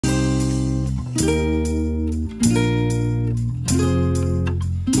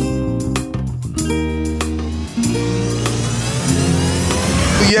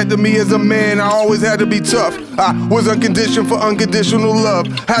said to me as a man, I always had to be tough. I was unconditioned for unconditional love.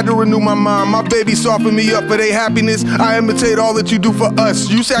 Had to renew my mind. My baby softened me up for their happiness. I imitate all that you do for us.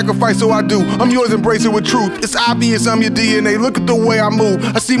 You sacrifice, so I do. I'm yours, embrace it with truth. It's obvious I'm your DNA. Look at the way I move.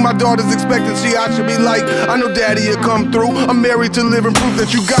 I see my daughter's expectancy. I should be like, I know daddy will come through. I'm married to live and prove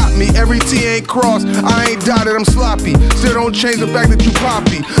that you got me. Every T ain't crossed. I ain't dotted, I'm sloppy. Still don't change the fact that you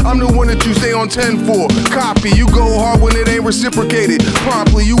poppy. I'm the one that you stay on 10 for. Copy. You go hard when it ain't reciprocated.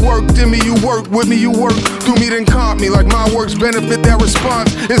 Promptly, you worked in me, you worked with me, you worked through me, then comp me. Like my works benefit that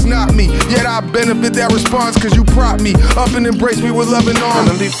response. It's not me, yet I benefit that response. Cause you prop me up and embrace me with loving arms.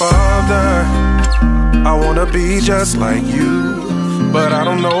 Heavenly Father, I wanna be just like you, but I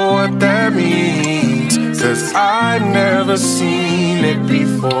don't know what that means, cause I've never seen it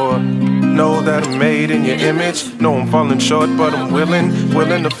before. Know that I'm made in your image. Know I'm falling short, but I'm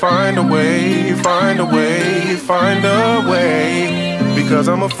willing to find a way, find a way, find a way, because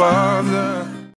I'm a father.